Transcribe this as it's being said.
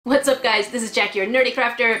guys, this is Jackie, your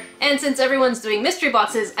Nerdecrafter, and since everyone's doing mystery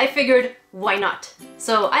boxes, I figured, why not?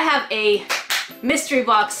 So I have a mystery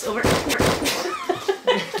box over here.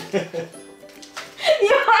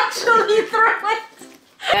 You actually threw it!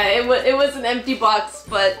 Yeah, it was an empty box,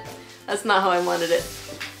 but that's not how I wanted it.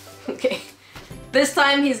 Okay. This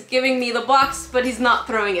time he's giving me the box, but he's not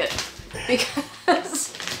throwing it.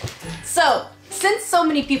 Because... So, since so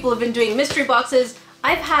many people have been doing mystery boxes,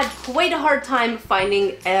 I've had quite a hard time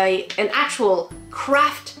finding an actual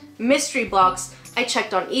craft mystery box. I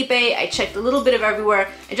checked on eBay, I checked a little bit of everywhere,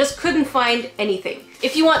 I just couldn't find anything.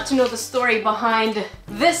 If you want to know the story behind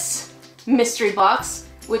this mystery box,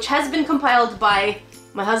 which has been compiled by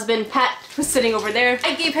my husband Pat, who's sitting over there,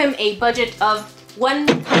 I gave him a budget of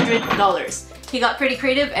 $100. He got pretty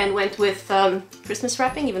creative and went with Christmas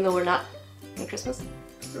wrapping, even though we're not in Christmas.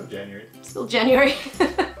 Still January. Still January.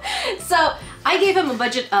 So I gave him a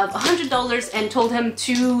budget of $100 and told him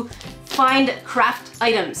to find craft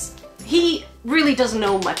items. He really doesn't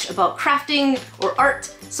know much about crafting or art,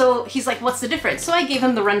 so he's like, what's the difference? So I gave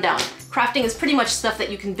him the rundown. Crafting is pretty much stuff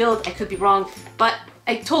that you can build. I could be wrong, but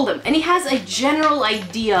I told him. And he has a general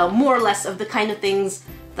idea, more or less, of the kind of things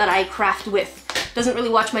that I craft with. Doesn't really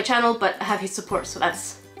watch my channel, but I have his support, so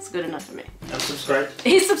that's good enough for me. I'm subscribed.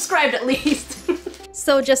 He's subscribed at least.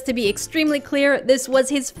 So just to be extremely clear, this was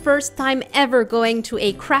his first time ever going to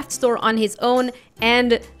a craft store on his own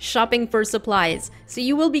and shopping for supplies. So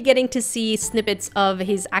you will be getting to see snippets of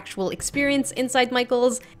his actual experience inside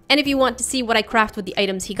Michael's. And if you want to see what I craft with the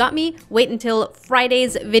items he got me, wait until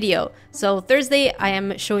Friday's video. So Thursday, I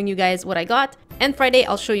am showing you guys what I got, and Friday,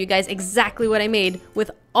 I'll show you guys exactly what I made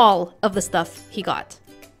with all of the stuff he got.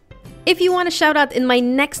 If you want a shout out in my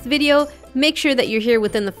next video, make sure that you're here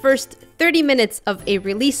within the first 30 minutes of a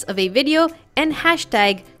release of a video and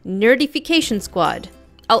hashtag Nerdification Squad.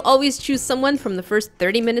 I'll always choose someone from the first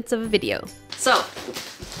 30 minutes of a video. So,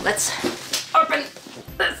 let's open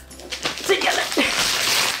this together.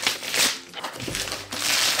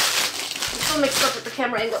 I'm so mixed up with the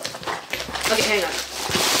camera angle. Okay, hang on.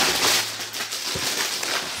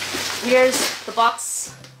 Here's the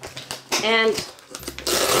box, and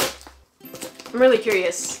I'm really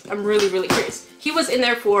curious. I'm really curious. He was in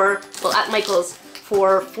there for, well, at Michael's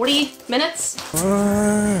for 40 minutes.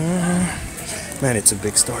 Man, it's a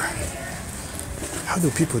big store. How do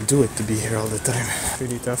people do it to be here all the time?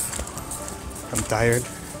 Really tough. I'm tired.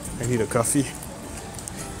 I need a coffee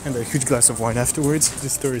and a huge glass of wine afterwards.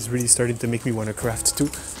 This store is really starting to make me want to craft too.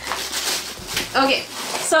 Okay,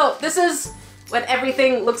 so this is what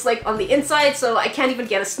everything looks like on the inside, so I can't even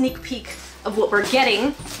get a sneak peek of what we're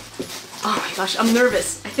getting. Oh my gosh, I'm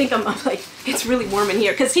nervous. I think I'm like, it's really warm in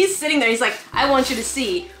here. Because he's sitting there, he's like, I want you to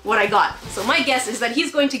see what I got. So my guess is that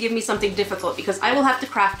he's going to give me something difficult because I will have to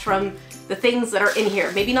craft from the things that are in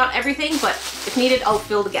here. Maybe not everything, but if needed, I'll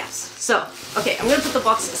fill the gaps. So, okay, I'm gonna put the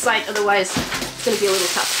box aside, otherwise it's gonna be a little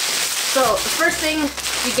tough. So, the first thing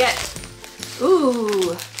you get,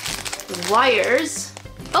 ooh, wires.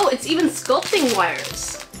 Oh, it's even sculpting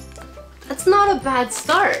wires. That's not a bad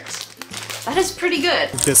start. That is pretty good.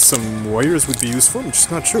 I guess some wires would be useful. I'm just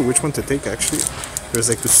not sure which one to take actually. There's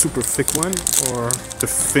like the super thick one or the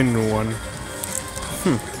thin one.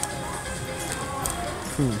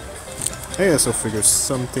 I guess I'll figure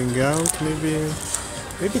something out.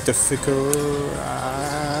 Maybe the thicker.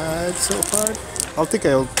 It's so hard. I'll take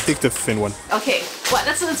the thin one. Okay, well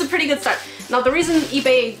that's a pretty good start. Now the reason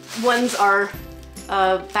eBay ones are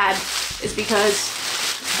bad is because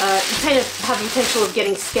you kind of have the potential of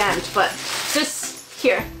getting scammed, but this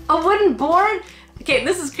here, a wooden board? Okay,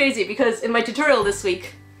 this is crazy because in my tutorial this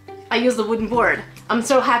week, I used a wooden board. I'm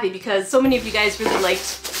so happy because so many of you guys really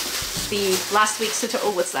liked the last week's tutorial.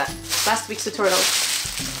 Oh, what's that? Last week's tutorial.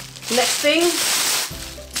 Next thing,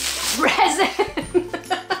 resin!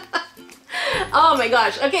 Oh my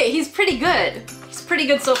gosh, okay, he's pretty good. He's pretty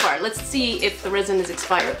good so far. Let's see if the resin is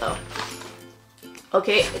expired though.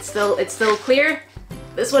 Okay, it's still clear.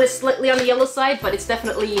 This one is slightly on the yellow side, but it's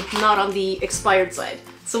definitely not on the expired side.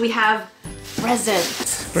 So we have resin.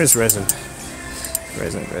 Where's resin?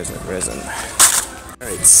 Resin.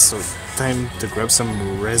 Alright, so time to grab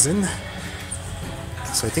some resin.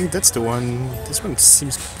 So I think that's the one. This one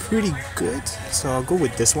seems pretty good, so I'll go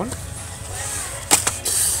with this one.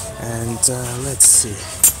 And let's see.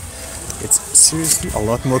 It's seriously a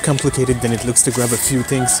lot more complicated than it looks to grab a few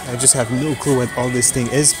things. I just have no clue what all this thing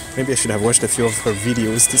is. Maybe I should have watched a few of her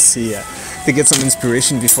videos to see, to get some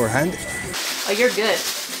inspiration beforehand. Oh, you're good.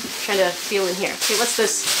 I'm trying to feel in here. Okay, what's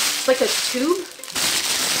this? It's like a tube?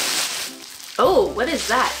 Oh, what is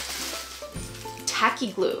that?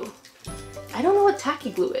 Tacky glue. I don't know what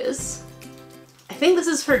tacky glue is. I think this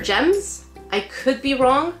is for gems. I could be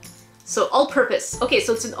wrong. So all-purpose. Okay,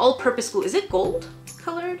 so it's an all-purpose glue. Is it gold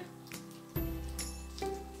colored?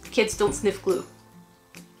 Kids don't sniff glue.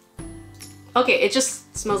 Okay, it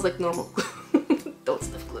just smells like normal glue. Don't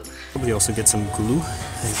sniff glue. Probably also get some glue.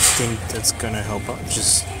 I think that's gonna help out.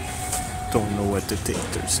 Just don't know what to take.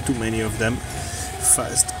 There's too many of them.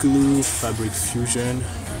 Fast glue, fabric fusion.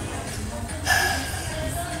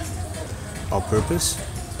 All purpose?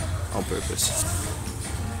 All purpose.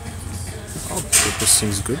 All purpose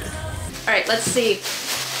seems good. Alright, let's see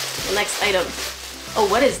the next item. Oh,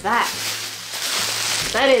 what is that?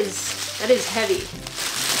 That is heavy.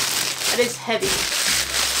 That is heavy.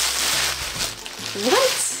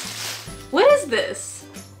 What? What is this?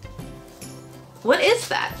 What is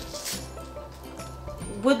that?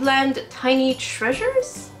 Woodland tiny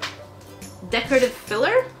treasures? Decorative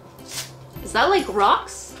filler? Is that like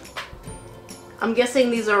rocks? I'm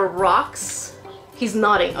guessing these are rocks. He's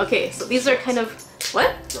nodding. Okay, so these are kind of... What?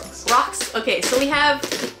 Rocks. Rocks. Okay, so we have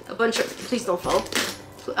a bunch of... Please don't fall.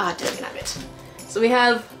 Ah, damn it. So we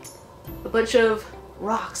have a bunch of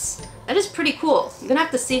rocks. That is pretty cool. I'm gonna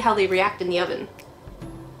have to see how they react in the oven.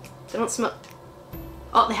 They don't smell...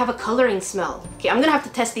 Oh, they have a coloring smell. Okay, I'm gonna have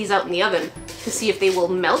to test these out in the oven to see if they will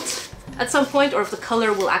melt at some point or if the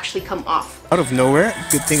color will actually come off. Out of nowhere,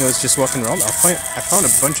 good thing I was just walking around. I found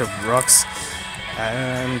a bunch of rocks.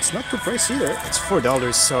 And it's not too pricey either. It's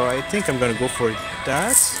 $4, so I think I'm gonna go for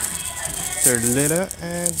that. Third liter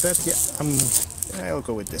and that. Yeah, I'll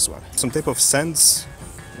go with this one. Some type of sands.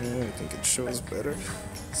 I think it shows better.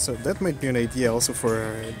 So that might be an idea also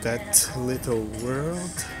for that little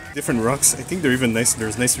world. Different rocks. I think they're even nice.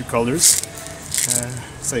 There's nicer colors.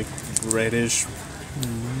 It's like reddish,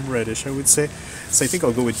 I would say. So I think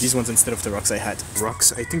I'll go with these ones instead of the rocks I had.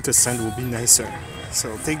 Rocks. I think the sand will be nicer.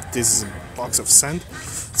 So I'll take this box of sand.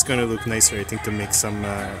 It's gonna look nicer, I think, to make some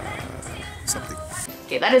something.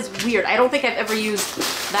 Okay, that is weird. I don't think I've ever used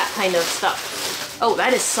that kind of stuff. Oh,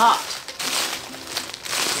 that is soft.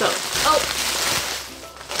 So, oh,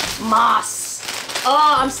 moss.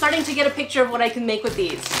 Oh, I'm starting to get a picture of what I can make with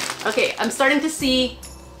these. Okay, I'm starting to see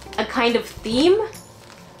a kind of theme.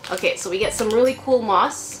 Okay, so we get some really cool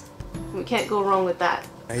moss. We can't go wrong with that.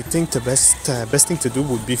 I think the best thing to do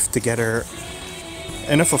would be to get her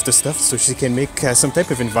enough of the stuff so she can make some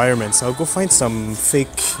type of environment. So I'll go find some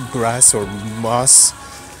fake grass or moss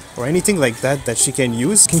or anything like that that she can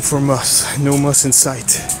use. Looking for moss. No moss in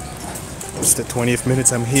sight. It's the 20th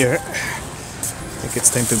minute I'm here. I think it's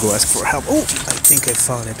time to go ask for help. Oh, I think I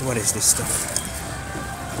found it. What is this stuff?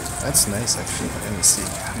 That's nice actually. Let me see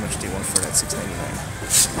how much they want for that. $6.99.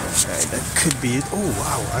 Alright, that could be it. Oh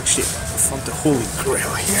wow, actually I found the holy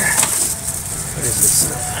grail here. What is this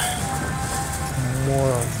stuff?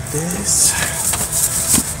 More of this.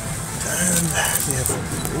 And we have a...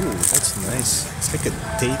 Ooh, that's nice. It's like a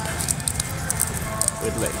tape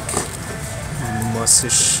with like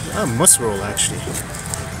mossish... moss roll actually.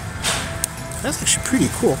 That's actually pretty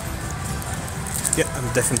cool. Yeah,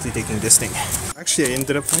 I'm definitely taking this thing. Actually, I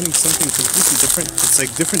ended up finding something completely different. It's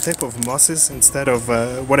like different type of mosses instead of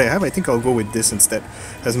what I have. I think I'll go with this instead.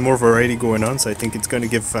 It has more variety going on, so I think it's going to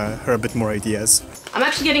give her a bit more ideas. I'm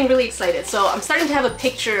actually getting really excited. So I'm starting to have a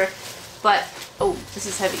picture, but... Oh, this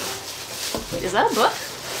is heavy. Wait, is that a book?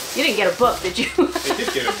 You didn't get a book, did you? I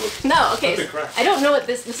did get a book. No, okay. I don't know what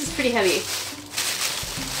this... This is pretty heavy.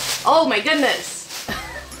 Oh my goodness!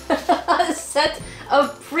 A set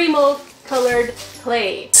of Primo colored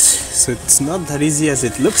clay. So it's not that easy as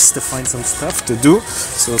it looks to find some stuff to do.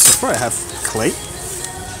 So far I have clay.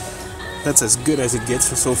 That's as good as it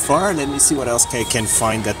gets so far. Let me see what else I can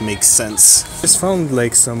find that makes sense. Just found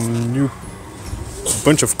like some new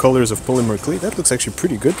bunch of colors of polymer clay. That looks actually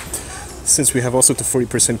pretty good. Since we have also the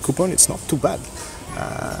 40% coupon, it's not too bad.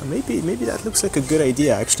 Maybe that looks like a good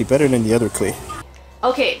idea, actually better than the other clay.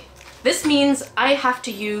 Okay, this means I have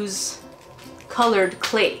to use colored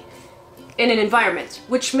clay in an environment,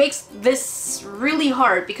 which makes this really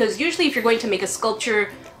hard because usually if you're going to make a sculpture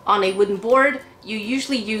on a wooden board, you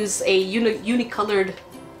usually use a unicolored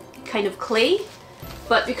kind of clay,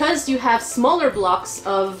 but because you have smaller blocks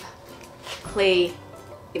of clay,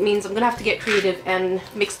 it means I'm gonna have to get creative and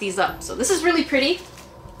mix these up. So this is really pretty.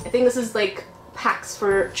 I think this is like packs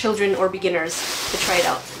for children or beginners to try it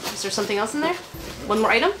out. Is there something else in there? One more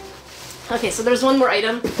item? Okay, so there's one more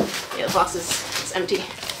item. Yeah, the box is empty.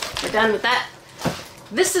 We're done with that.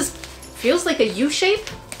 This feels like a U shape.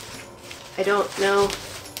 I don't know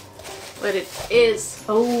what it is.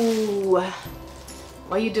 Oh,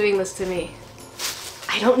 why are you doing this to me?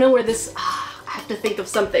 I don't know where this... I have to think of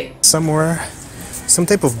something. Somewhere, some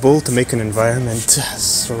type of bowl to make an environment.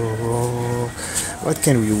 So What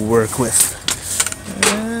can we work with?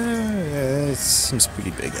 It seems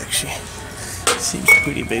pretty big, actually. Seems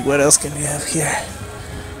pretty big. What else can we have here?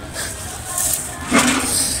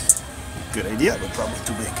 Good idea, but probably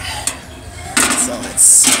too big. So let's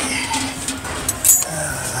see.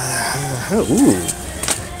 Ooh,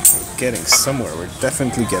 we're getting somewhere. We're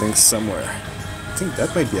definitely getting somewhere. I think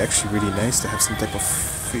that might be actually really nice to have some type of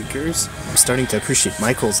figures. I'm starting to appreciate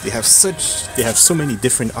Michaels. They have so many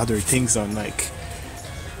different other things on, like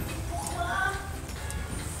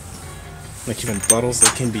even bottles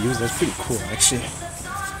that can be used. That's pretty cool, actually.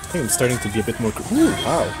 I think I'm starting to be a bit more. Ooh,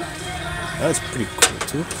 wow, that's pretty cool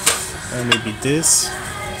too. Maybe this.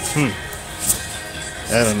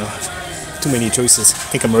 I don't know. Too many choices. I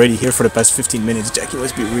think I'm already here for the past 15 minutes. Jackie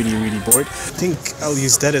must be really, really bored. I think I'll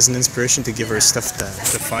use that as an inspiration to give her stuff to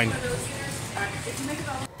find.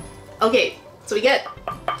 Okay, so we get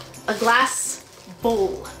a glass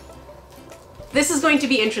bowl. This is going to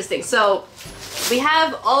be interesting. So we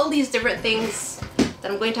have all these different things that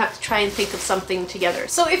I'm going to have to try and think of something together.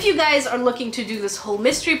 So if you guys are looking to do this whole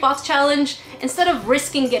mystery box challenge, instead of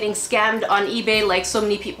risking getting scammed on eBay like so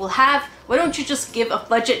many people have, why don't you just give a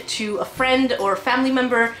budget to a friend or family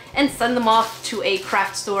member and send them off to a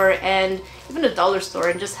craft store and even a dollar store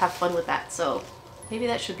and just have fun with that. So maybe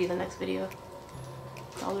that should be the next video.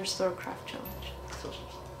 Dollar store craft challenge. So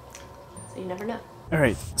you never know.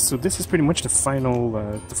 Alright, so this is pretty much the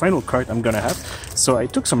final cart I'm gonna have. So I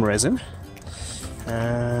took some resin.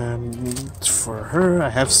 For her, I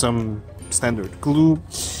have some standard glue.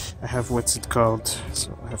 I have what's it called?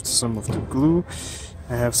 So I have some of the glue.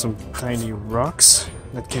 I have some tiny rocks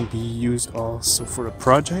that can be used also for a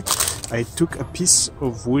project. I took a piece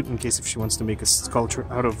of wood in case if she wants to make a sculpture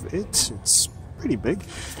out of it. It's pretty big.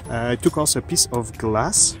 I took also a piece of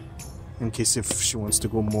glass in case if she wants to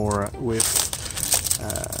go more with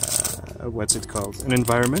what's it called? An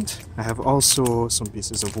environment. I have also some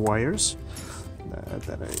pieces of wires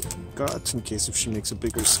that I got in case if she makes a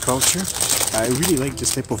bigger sculpture. I really like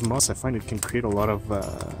this type of moss. I find it can create a lot of,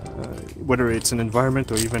 whether it's an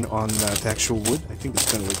environment or even on the actual wood. I think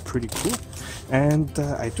it's gonna look pretty cool. And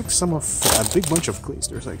I took some of a big bunch of clays.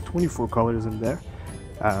 There's like 24 colors in there.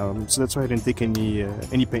 So that's why I didn't take any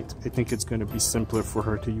paint. I think it's gonna be simpler for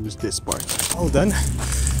her to use this part. All done.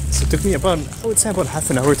 So it took me about, I would say about half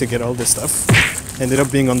an hour to get all this stuff. Ended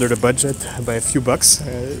up being under the budget by a few bucks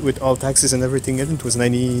with all taxes and everything in. It was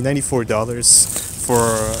 $94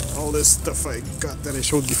 for all this stuff I got that I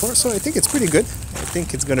showed before. So I think it's pretty good. I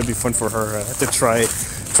think it's gonna be fun for her to try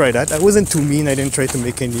that. I wasn't too mean. I didn't try to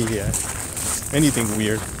make anything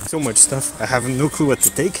weird. So much stuff. I have no clue what to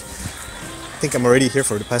take. I think I'm already here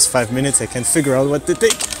for the past 5 minutes. I can't figure out what to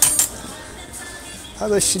take. How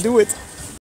does she do it?